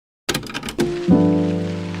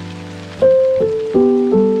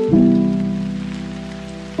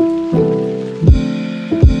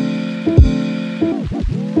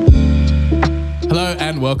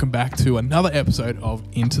welcome back to another episode of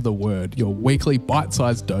Into the Word, your weekly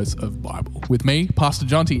bite-sized dose of Bible. With me, Pastor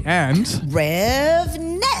Jonty, and Rev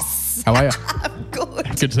Ness. How are you? I'm good.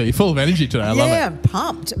 Good to see you. Full of energy today. I love it. Yeah, I'm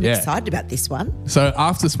pumped. I'm excited about this one. So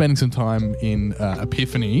after spending some time in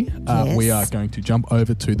Epiphany, we are going to jump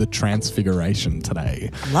over to the Transfiguration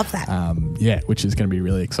today. Love that. Which is going to be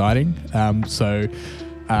really exciting.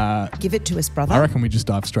 Give it to us, brother. I reckon we just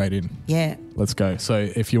dive straight in. Yeah. Let's go. So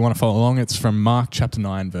if you want to follow along, it's from Mark chapter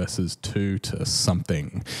 9, verses 2 to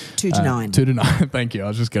something. 2 to 9. 2 to 9. Thank you. I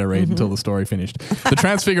was just going to read until the story finished. The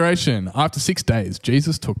Transfiguration. After 6 days,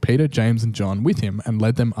 Jesus took Peter, James, and John with him and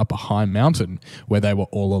led them up a high mountain where they were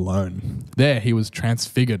all alone. There he was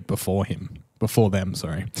transfigured before them.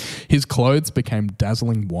 His clothes became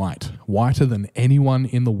dazzling white, whiter than anyone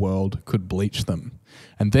in the world could bleach them.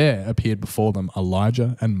 And there appeared before them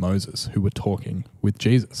Elijah and Moses, who were talking with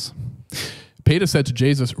Jesus. Peter said to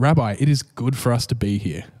Jesus, "Rabbi, it is good for us to be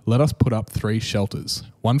here. Let us put up 3 shelters,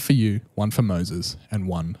 one for you, one for Moses, and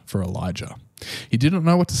one for Elijah." He didn't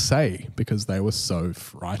know what to say because they were so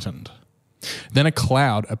frightened. Then a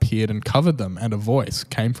cloud appeared and covered them, and a voice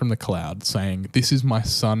came from the cloud saying, "This is my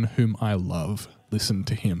son whom I love. Listen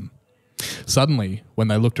to him." Suddenly, when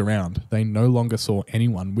they looked around, they no longer saw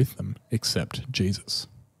anyone with them except Jesus.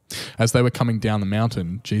 As they were coming down the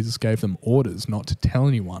mountain, Jesus gave them orders not to tell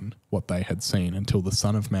anyone what they had seen until the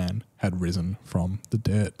Son of Man had risen from the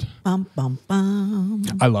dead. Bum, bum, bum.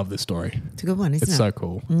 I love this story. It's a good one, isn't it? It's so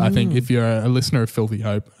cool. I think if you're a listener of Filthy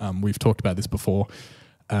Hope, we've talked about this before.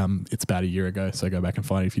 It's about a year ago, so go back and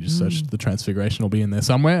find it. If you just search the Transfiguration, it'll be in there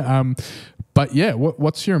somewhere. But yeah,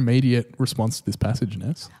 what's your immediate response to this passage,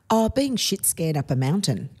 Ness? Oh, being shit scared up a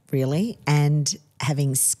mountain, really, and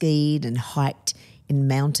having skied and hiked in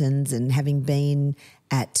mountains and having been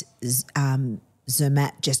at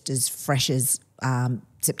Zermatt just as fresh as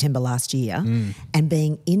September last year and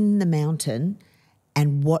being in the mountain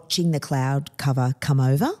and watching the cloud cover come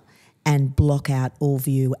over and block out all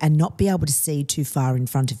view and not be able to see too far in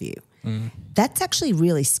front of you. That's actually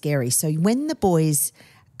really scary. So when the boys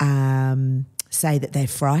say that they're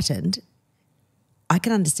frightened, I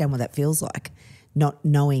can understand what that feels like, not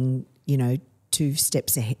knowing, 2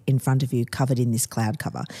 steps in front of you covered in this cloud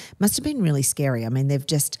cover. Must have been really scary. I mean,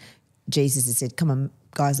 Jesus has said, "Come on,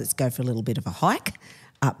 guys, let's go for a little bit of a hike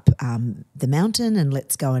up the mountain and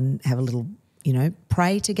let's go and have a little,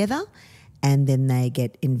 pray together." And then they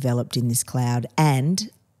get enveloped in this cloud and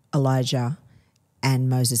Elijah and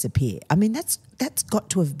Moses appear. I mean, that's got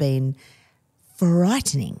to have been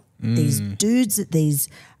frightening. These dudes that these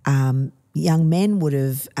young men would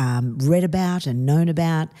have read about and known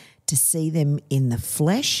about, to see them in the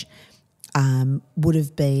flesh would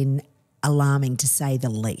have been alarming, to say the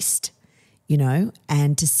least,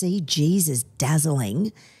 and to see Jesus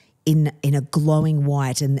dazzling in a glowing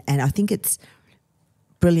white. And I think it's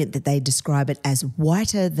brilliant that they describe it as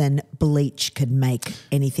whiter than bleach could make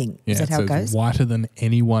anything. Yeah, is that how it goes? Whiter than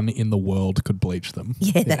anyone in the world could bleach them.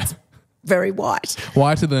 Yeah, that's very white.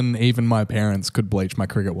 Whiter than even my parents could bleach my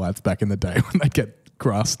cricket whites back in the day when they get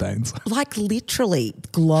grass stains. Like literally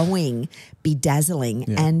glowing, bedazzling.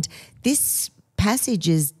 Yeah. And this passage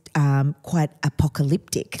is quite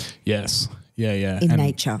apocalyptic. Yes. Yeah. In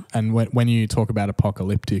nature. And when you talk about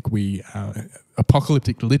apocalyptic,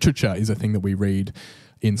 apocalyptic literature is a thing that we read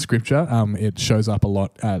in Scripture. It shows up a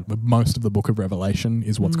lot. Most of the book of Revelation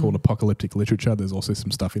is what's called apocalyptic literature. There's also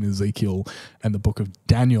some stuff in Ezekiel and the book of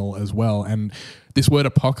Daniel as well. And this word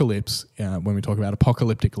apocalypse, when we talk about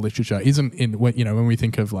apocalyptic literature, isn't in when we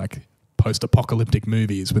think of like post-apocalyptic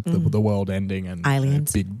movies with the world ending and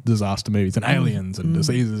aliens, big disaster movies and aliens and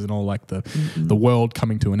diseases and all, like the world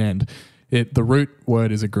coming to an end. The root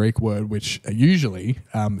word is a Greek word which usually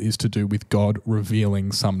is to do with God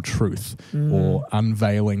revealing some truth or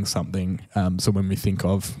unveiling something. So when we think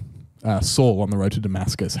of Saul on the road to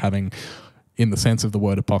Damascus having, in the sense of the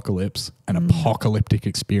word apocalypse, an apocalyptic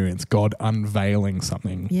experience, God unveiling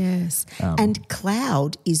something. Yes. And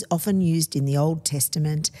cloud is often used in the Old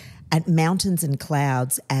Testament at mountains and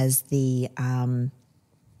clouds as they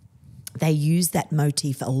use that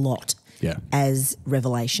motif a lot as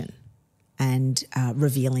revelation. And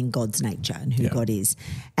revealing God's nature and who God is.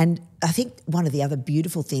 And I think one of the other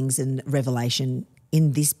beautiful things in Revelation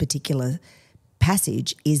in this particular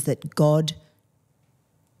passage is that God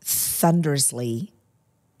thunderously,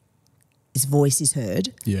 his voice is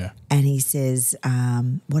heard. Yeah. And he says,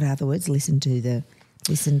 what are the words? Listen to,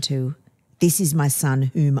 this is my son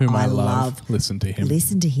whom I love. Listen to him.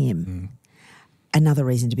 Listen to him. Another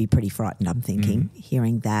reason to be pretty frightened, I'm thinking,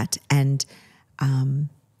 hearing that. And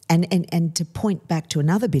And to point back to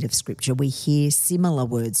another bit of scripture, we hear similar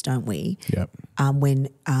words, don't we? Yep. When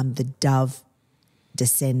the dove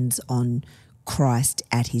descends on Christ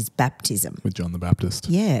at his baptism. With John the Baptist.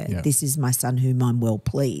 Yeah. This is my son whom I'm well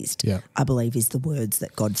pleased, Yeah. I believe is the words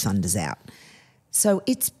that God thunders out. So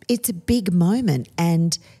it's a big moment,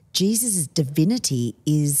 and Jesus' divinity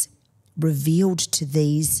is revealed to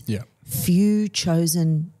these few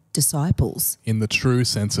chosen disciples. In the true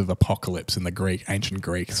sense of apocalypse in the ancient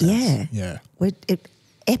Greek sense. Yeah.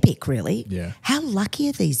 Epic, really. Yeah. How lucky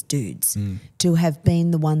are these dudes to have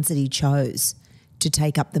been the ones that he chose to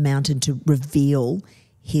take up the mountain to reveal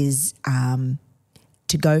his,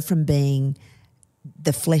 to go from being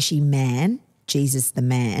the fleshy man, Jesus the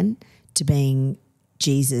man, to being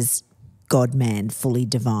Jesus God-man, fully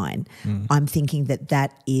divine. I'm thinking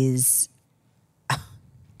that is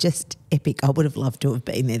just epic. I would have loved to have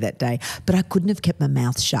been there that day, but I couldn't have kept my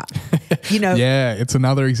mouth shut. Yeah, it's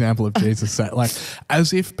another example of Jesus like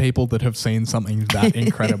as if people that have seen something that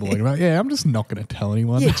incredible are like, I'm just not going to tell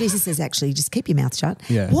anyone. Yeah, Jesus says, actually, just keep your mouth shut.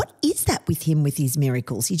 Yeah. What is that with him with his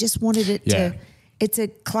miracles? He just wanted it to, it's a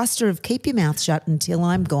cluster of keep your mouth shut until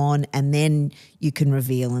I'm gone, and then you can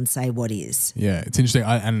reveal and say what is. Yeah, it's interesting.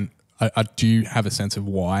 I do you have a sense of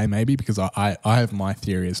why, maybe? Because I have my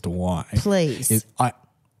theory as to why. Please.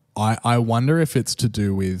 I wonder if it's to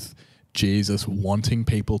do with Jesus wanting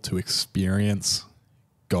people to experience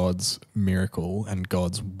God's miracle and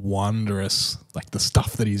God's wondrous, like the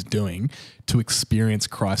stuff that he's doing, to experience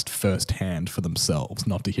Christ firsthand for themselves,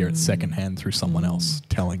 not to hear it secondhand through someone else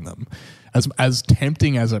telling them. As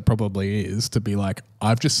tempting as it probably is to be like,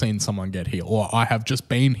 I've just seen someone get healed, or I have just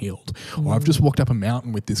been healed, or I've just walked up a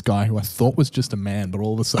mountain with this guy who I thought was just a man, but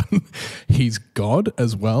all of a sudden he's God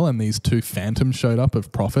as well, and these two phantoms showed up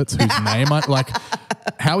of prophets whose name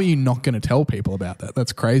how are you not going to tell people about that?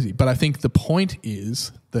 That's crazy. But I think the point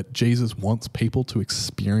is that Jesus wants people to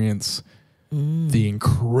experience the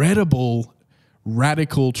incredible,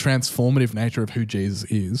 radical, transformative nature of who Jesus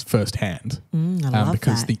is firsthand. I love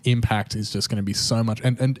because that. the impact is just going to be so much,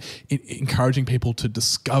 and encouraging people to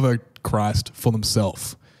discover Christ for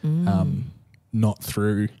themselves, not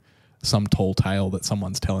through some tall tale that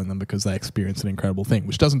someone's telling them because they experienced an incredible thing,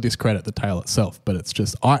 which doesn't discredit the tale itself, but it's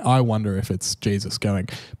just, I wonder if it's Jesus going,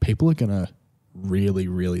 people are going to really,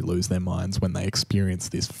 really lose their minds when they experience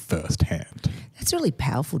this firsthand. That's really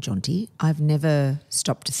powerful, Jonty. I've never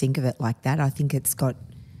stopped to think of it like that. I think it's got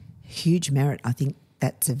huge merit. I think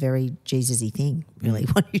that's a very Jesus-y thing, really,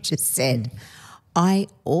 what you just said. I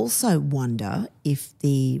also wonder if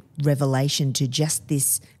the revelation to just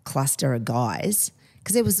this cluster of guys,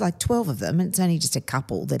 because there was like 12 of them and it's only just a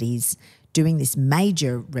couple that he's doing this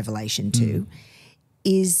major revelation to,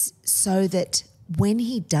 is so that when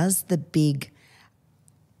he does the big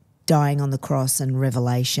dying on the cross and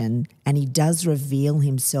revelation, and he does reveal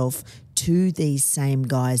himself to these same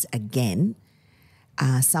guys again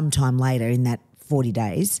sometime later in that 40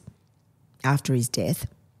 days after his death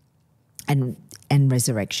and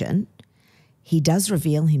resurrection, he does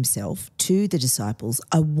reveal himself to the disciples.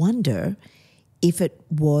 I wonder if it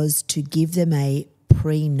was to give them a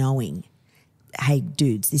pre-knowing, hey,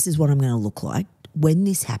 dudes, this is what I'm going to look like. When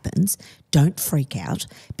this happens, don't freak out,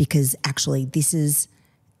 because actually this is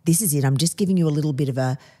it. I'm just giving you a little bit of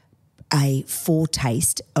a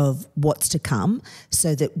foretaste of what's to come,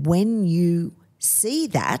 so that when you see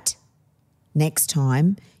that next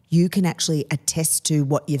time, you can actually attest to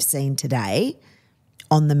what you've seen today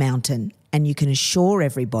on the mountain, and you can assure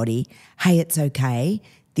everybody, hey, it's okay.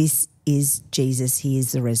 This is Jesus. He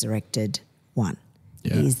is the resurrected one.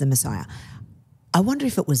 Yeah. He is the Messiah. I wonder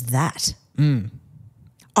if it was that.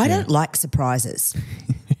 I don't like surprises.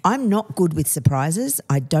 I'm not good with surprises.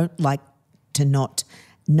 I don't like to not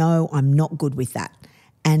know. I'm not good with that.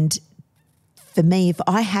 And for me, if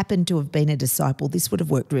I happened to have been a disciple, this would have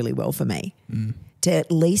worked really well for me, to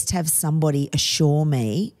at least have somebody assure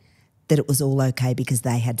me that it was all okay because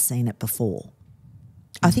they had seen it before.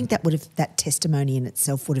 I think that testimony in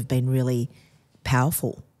itself would have been really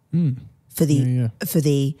powerful for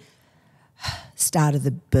the start of the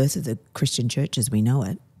birth of the Christian church as we know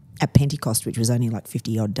it at Pentecost, which was only like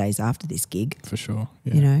 50 odd days after this gig. For sure.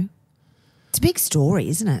 Yeah. You know, it's a big story,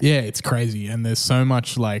 isn't it? Yeah, it's crazy. And there's so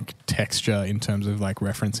much like texture in terms of like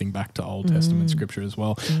referencing back to Old Testament scripture as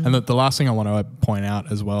well. And the last thing I want to point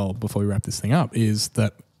out as well before we wrap this thing up is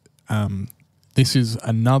that this is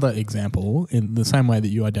another example, in the same way that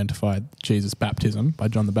you identified Jesus' baptism by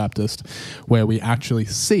John the Baptist, where we actually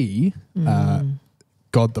see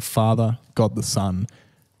God the Father, God the Son,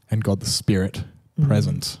 and God the Spirit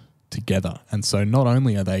present together. And so not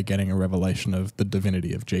only are they getting a revelation of the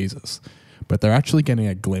divinity of Jesus, but they're actually getting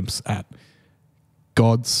a glimpse at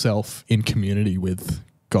God's self in community with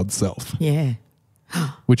God's self. Yeah.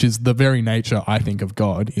 Which is the very nature, I think, of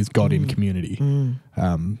God, is God in community,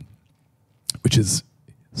 which is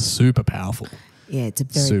super powerful. Yeah, it's a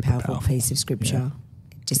very powerful piece of scripture.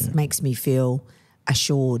 It just makes me feel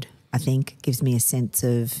assured, I think, gives me a sense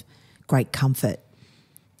of great comfort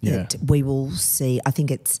that we will see. I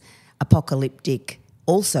think it's apocalyptic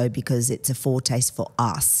also because it's a foretaste for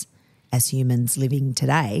us as humans living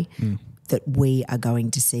today that we are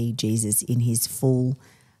going to see Jesus in his full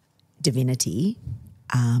divinity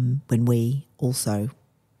when we also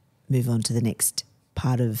move on to the next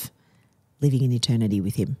part of living in eternity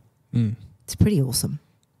with him. It's pretty awesome.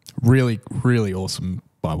 Really, really awesome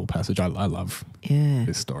Bible passage. I love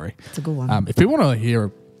this story. It's a good one. If you want to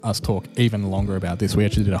hear us talk even longer about this, we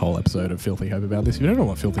actually did a whole episode of Filthy Hope about this. If you don't know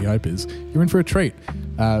what Filthy Hope is, you're in for a treat.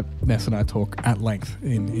 Ness and I talk at length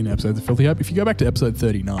in episodes of Filthy Hope. If you go back to episode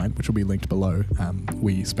 39, which will be linked below,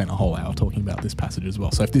 we spent a whole hour talking about this passage as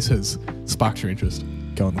well. So if this has sparked your interest,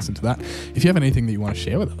 go and listen to that. If you have anything that you want to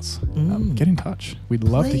share with us, get in touch. We'd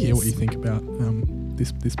love to hear what you think about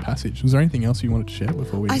this passage. Was there anything else you wanted to share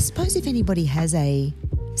before we... I suppose if anybody has a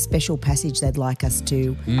special passage they'd like us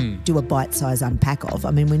to do a bite-sized unpack of.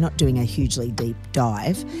 I mean, we're not doing a hugely deep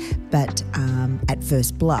dive, but at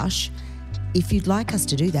first blush, if you'd like us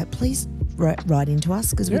to do that, please write into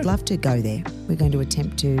us because we'd love to go there. We're going to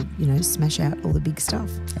attempt to, smash out all the big stuff.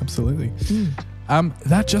 Absolutely.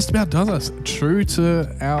 That just about does us. True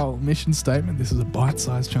to our mission statement, this is a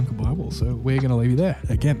bite-sized chunk of Bible, so we're going to leave you there.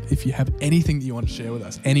 Again, if you have anything that you want to share with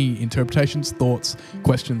us, any interpretations, thoughts,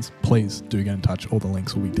 questions, please do get in touch. All the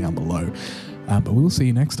links will be down below. But we will see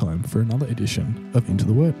you next time for another edition of Into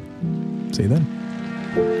the Word. See you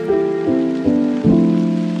then.